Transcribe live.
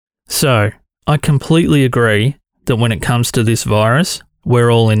So, I completely agree that when it comes to this virus,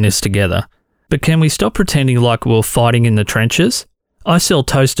 we're all in this together. But can we stop pretending like we're fighting in the trenches? I sell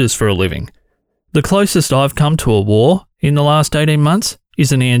toasters for a living. The closest I've come to a war in the last 18 months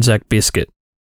is an Anzac biscuit.